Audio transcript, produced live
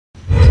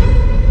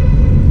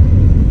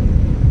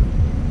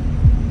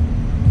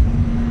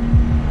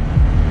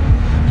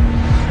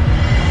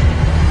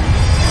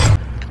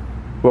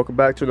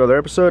back to another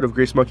episode of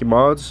Grease Monkey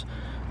Mods.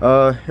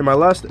 In my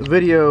last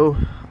video,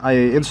 I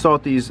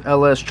installed these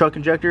LS chuck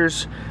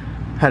injectors.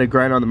 Had to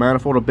grind on the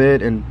manifold a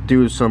bit and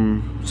do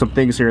some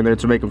things here and there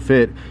to make them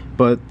fit.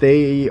 But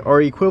they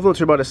are equivalent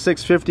to about a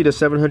 650 to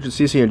 700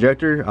 cc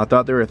injector. I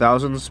thought they were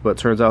thousands, but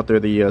turns out they're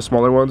the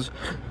smaller ones.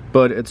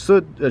 But it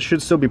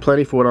should still be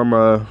plenty for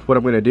what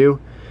I'm going to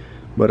do.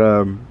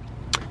 But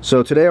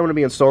so today I'm going to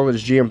be installing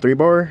this GM3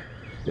 bar.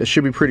 It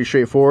should be pretty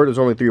straightforward. There's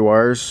only 3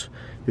 wires.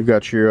 You've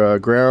got your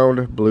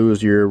ground, blue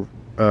is your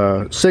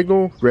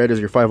signal, red is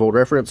your 5-volt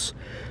reference.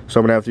 So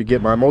I'm gonna have to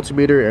get my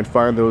multimeter and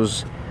find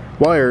those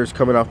wires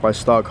coming off my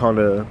stock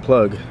Honda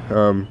plug.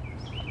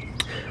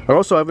 I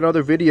also have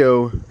another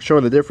video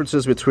showing the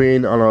differences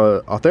between an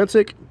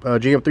authentic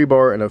GM3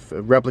 bar and a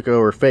replica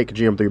or fake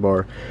GM3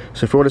 bar.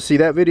 So if you want to see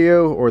that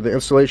video or the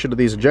installation of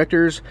these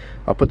injectors,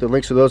 I'll put the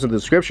links to those in the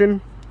description.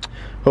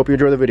 Hope you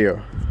enjoy the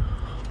video.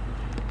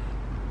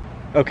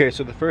 Okay,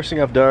 so the first thing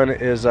I've done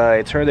is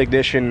I turned the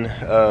ignition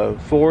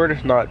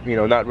forward, not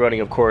running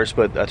of course,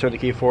 but I turned the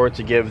key forward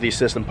to give the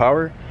system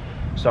power.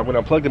 So I'm going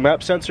to unplug the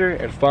map sensor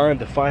and find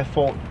the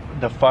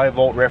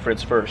 5-volt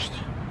reference first.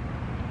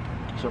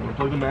 So I'm going to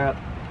plug the map,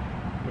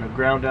 I'm going to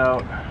ground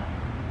out,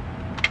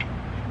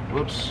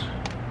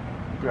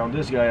 ground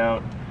this guy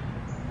out,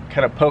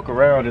 kind of poke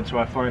around until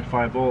I find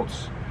 5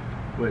 volts,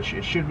 which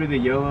it should be the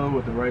yellow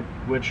with the right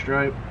wedge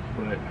stripe,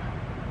 but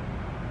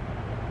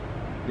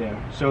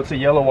yeah, so it's a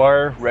yellow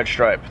wire, red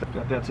stripe.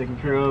 Got that taken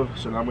care of,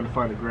 so now I'm going to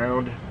find the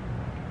ground.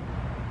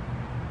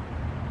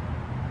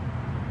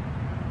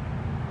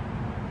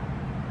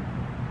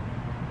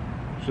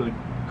 So the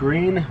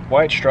green,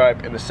 white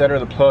stripe in the center of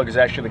the plug is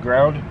actually the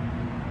ground.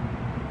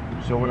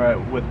 So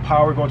with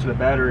power going to the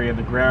battery and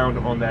the ground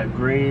on that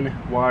green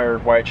wire,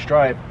 white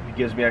stripe, it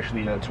gives me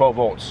actually 12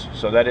 volts.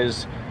 So that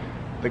is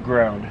the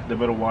ground, the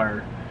middle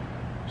wire.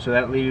 So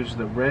that leaves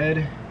the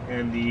red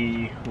and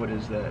the, what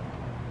is that?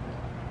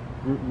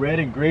 Red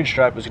and green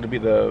stripe is going to be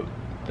the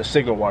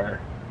signal wire.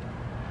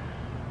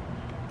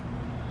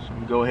 So I'm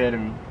going to go ahead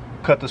and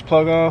cut this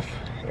plug off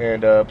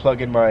and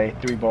plug in my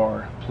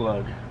 3-bar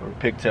plug or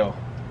pigtail.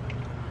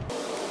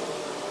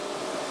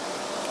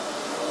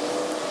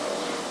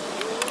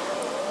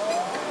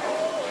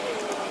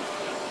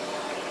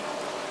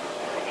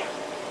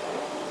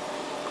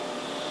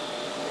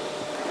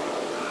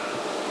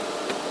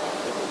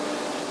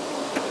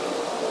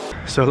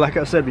 So like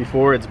I said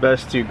before, it's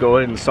best to go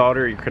ahead and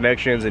solder your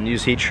connections and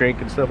use heat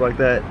shrink and stuff like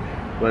that.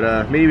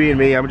 But me being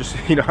me, I'm just,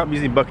 I'm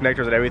using butt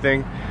connectors and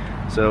everything.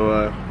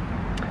 So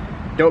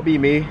don't be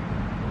me.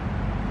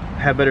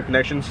 Have better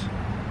connections.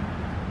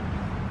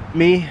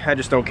 Me, I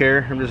just don't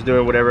care. I'm just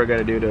doing whatever I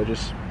gotta do to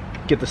just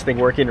get this thing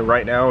working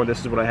right now, and this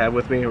is what I have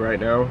with me right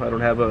now. I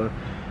don't have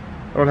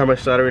my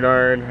soldering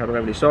iron, I don't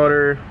have any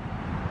solder.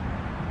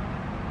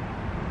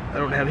 I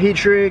don't have heat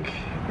shrink,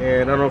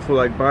 and I don't feel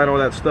like buying all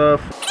that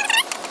stuff.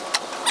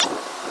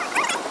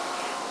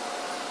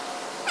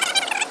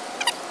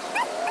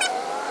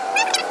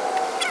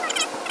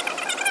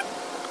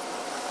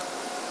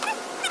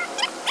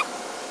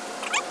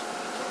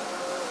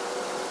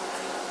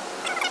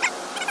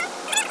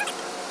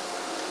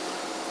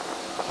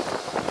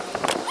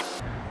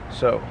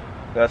 So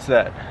that's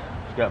that.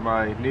 Got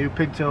my new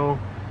pigtail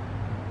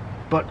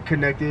butt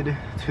connected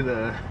to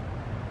the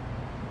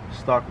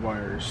stock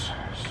wires.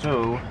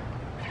 So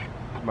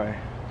my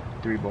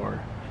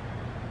 3-bar.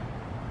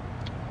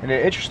 And an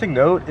interesting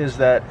note is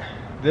that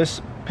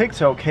this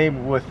pigtail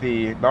came with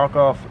the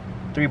knockoff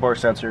 3-bar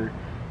sensor.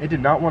 It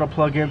did not want to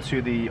plug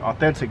into the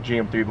authentic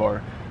GM3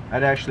 bar.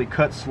 I'd actually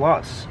cut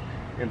slots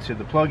into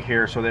the plug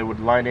here so they would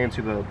line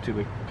into the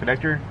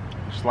connector,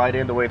 slide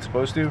in the way it's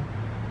supposed to.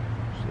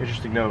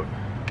 Interesting note.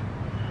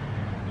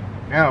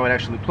 Now it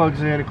actually plugs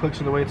in and clicks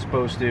in the way it's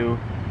supposed to.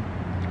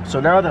 So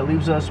now that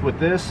leaves us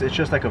with this. It's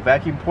just like a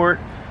vacuum port.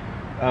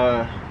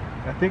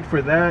 I think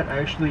for that,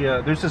 actually,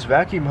 there's this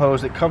vacuum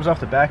hose that comes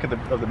off the back of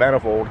the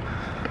manifold.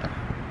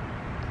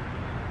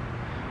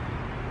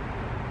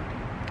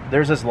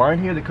 There's this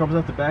line here that comes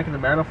off the back of the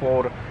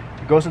manifold.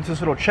 It goes into this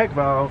little check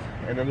valve,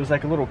 and then there's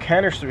like a little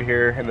canister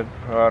here. And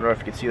I don't know if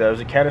you can see that. There's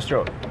a canister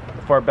on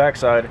the far back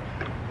side,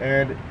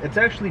 and it's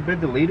actually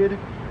been deleted.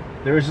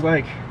 There's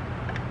like,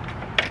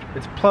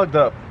 it's plugged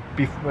up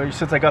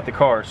since I got the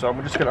car, so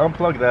I'm just going to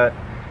unplug that,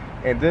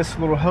 and this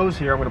little hose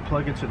here I'm going to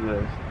plug into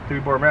the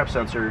 3-bar map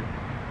sensor,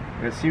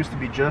 and it seems to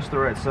be just the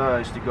right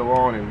size to go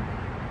on and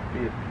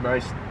be a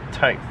nice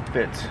tight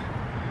fit.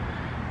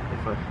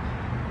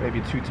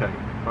 Maybe too tight.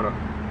 Hold on.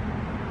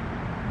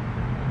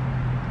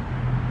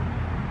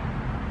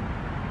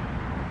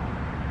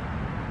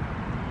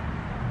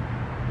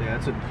 Yeah,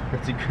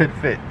 that's a good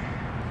fit.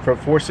 From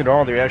forcing it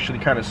on, they actually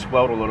kind of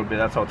swelled a little bit.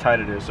 That's how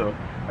tight it is. So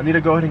I need to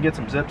go ahead and get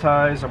some zip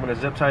ties. I'm going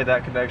to zip tie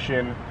that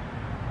connection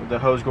with the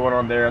hose going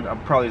on there. I'll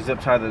probably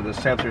zip tie the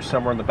sensor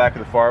somewhere in the back of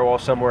the firewall,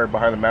 somewhere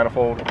behind the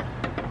manifold.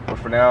 But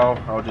for now,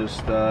 I'll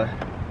just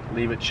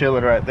leave it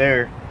chilling right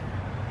there.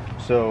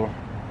 So,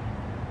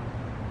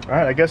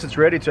 alright, I guess it's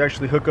ready to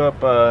actually hook up,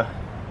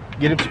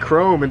 get into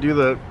Chrome and do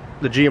the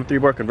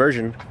GM3 bar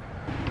conversion.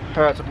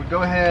 Alright, so we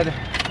go ahead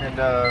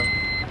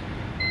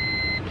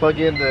and plug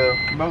in the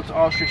remote to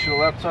ostrich to the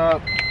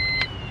laptop.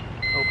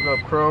 Open up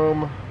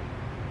Chrome.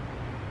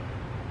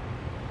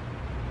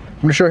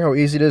 I'm going to show you how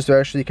easy it is to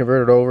actually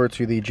convert it over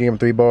to the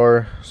GM3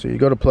 bar. So you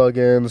go to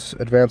plugins,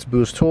 advanced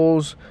boost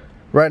tools.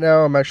 Right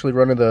now I'm actually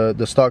running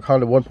the stock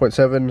Honda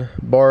 1.7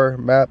 bar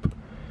map.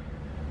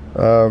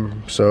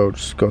 So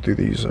just go through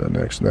these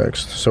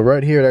next. So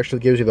right here it actually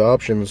gives you the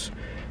options.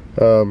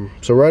 So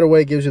right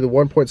away it gives you the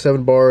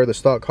 1.7 bar, the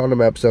stock Honda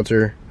map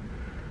sensor.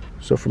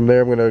 So from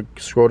there I'm going to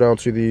scroll down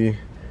to the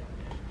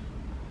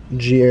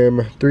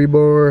GM3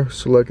 bar,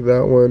 select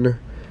that one,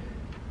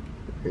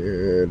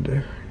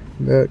 and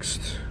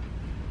next.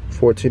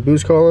 14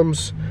 boost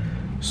columns,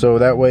 so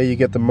that way you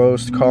get the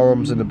most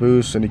columns in the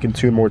boost and you can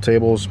tune more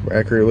tables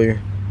accurately.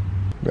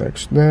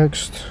 Next.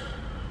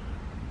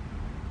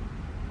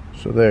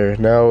 So there,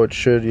 now it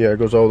should, yeah, it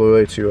goes all the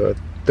way to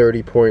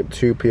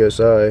 30.2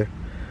 psi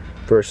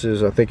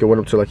versus I think it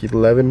went up to like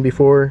 11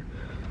 before.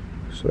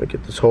 So I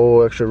get this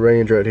whole extra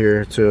range right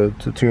here to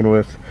tune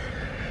with.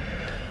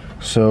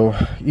 So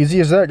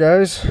easy as that,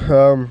 guys.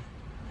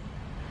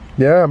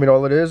 Yeah, I mean,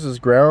 all it is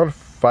ground,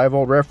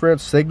 5-volt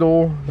reference,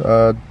 signal,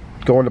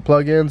 go into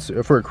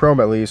plugins, for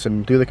Chrome at least,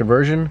 and do the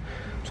conversion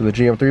to the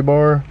GM3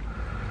 bar.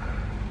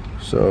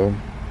 So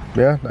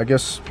yeah, I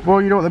guess,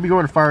 well, you know what, let me go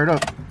ahead and fire it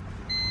up.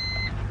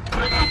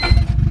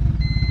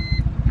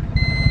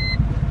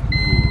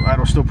 Ooh,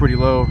 idle's still pretty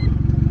low.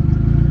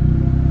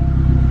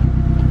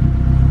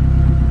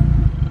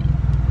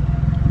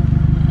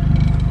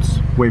 Let's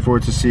wait for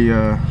it to see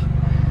to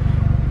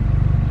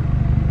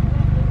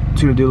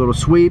do a little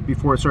sweep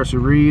before it starts to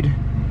read.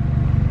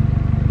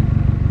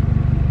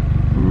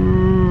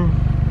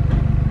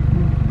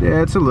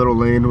 Yeah, it's a little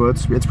lean,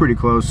 but it's pretty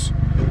close.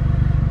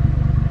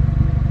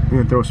 I'm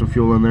gonna throw some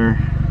fuel in there.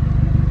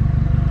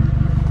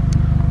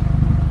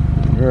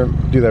 I'm gonna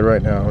do that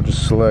right now. I'll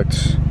just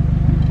select.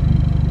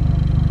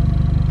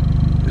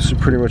 This is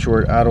pretty much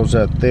where it idles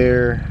at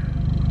there.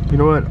 You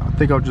know what? I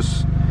think I'm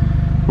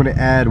gonna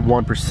add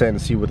 1%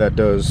 and see what that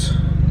does.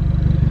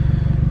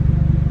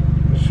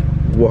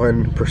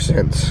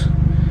 1%.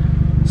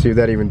 See if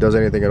that even does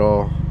anything at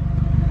all.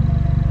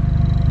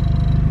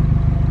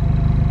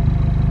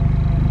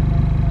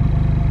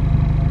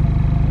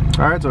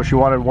 Alright, so she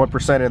wanted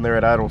 1% in there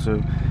at idle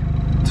to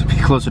be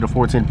closer to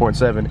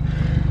 14.7.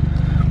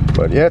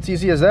 But yeah, it's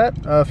easy as that.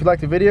 If you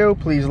liked the video,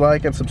 please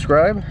like and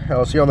subscribe.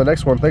 I'll see you on the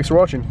next one. Thanks for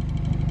watching.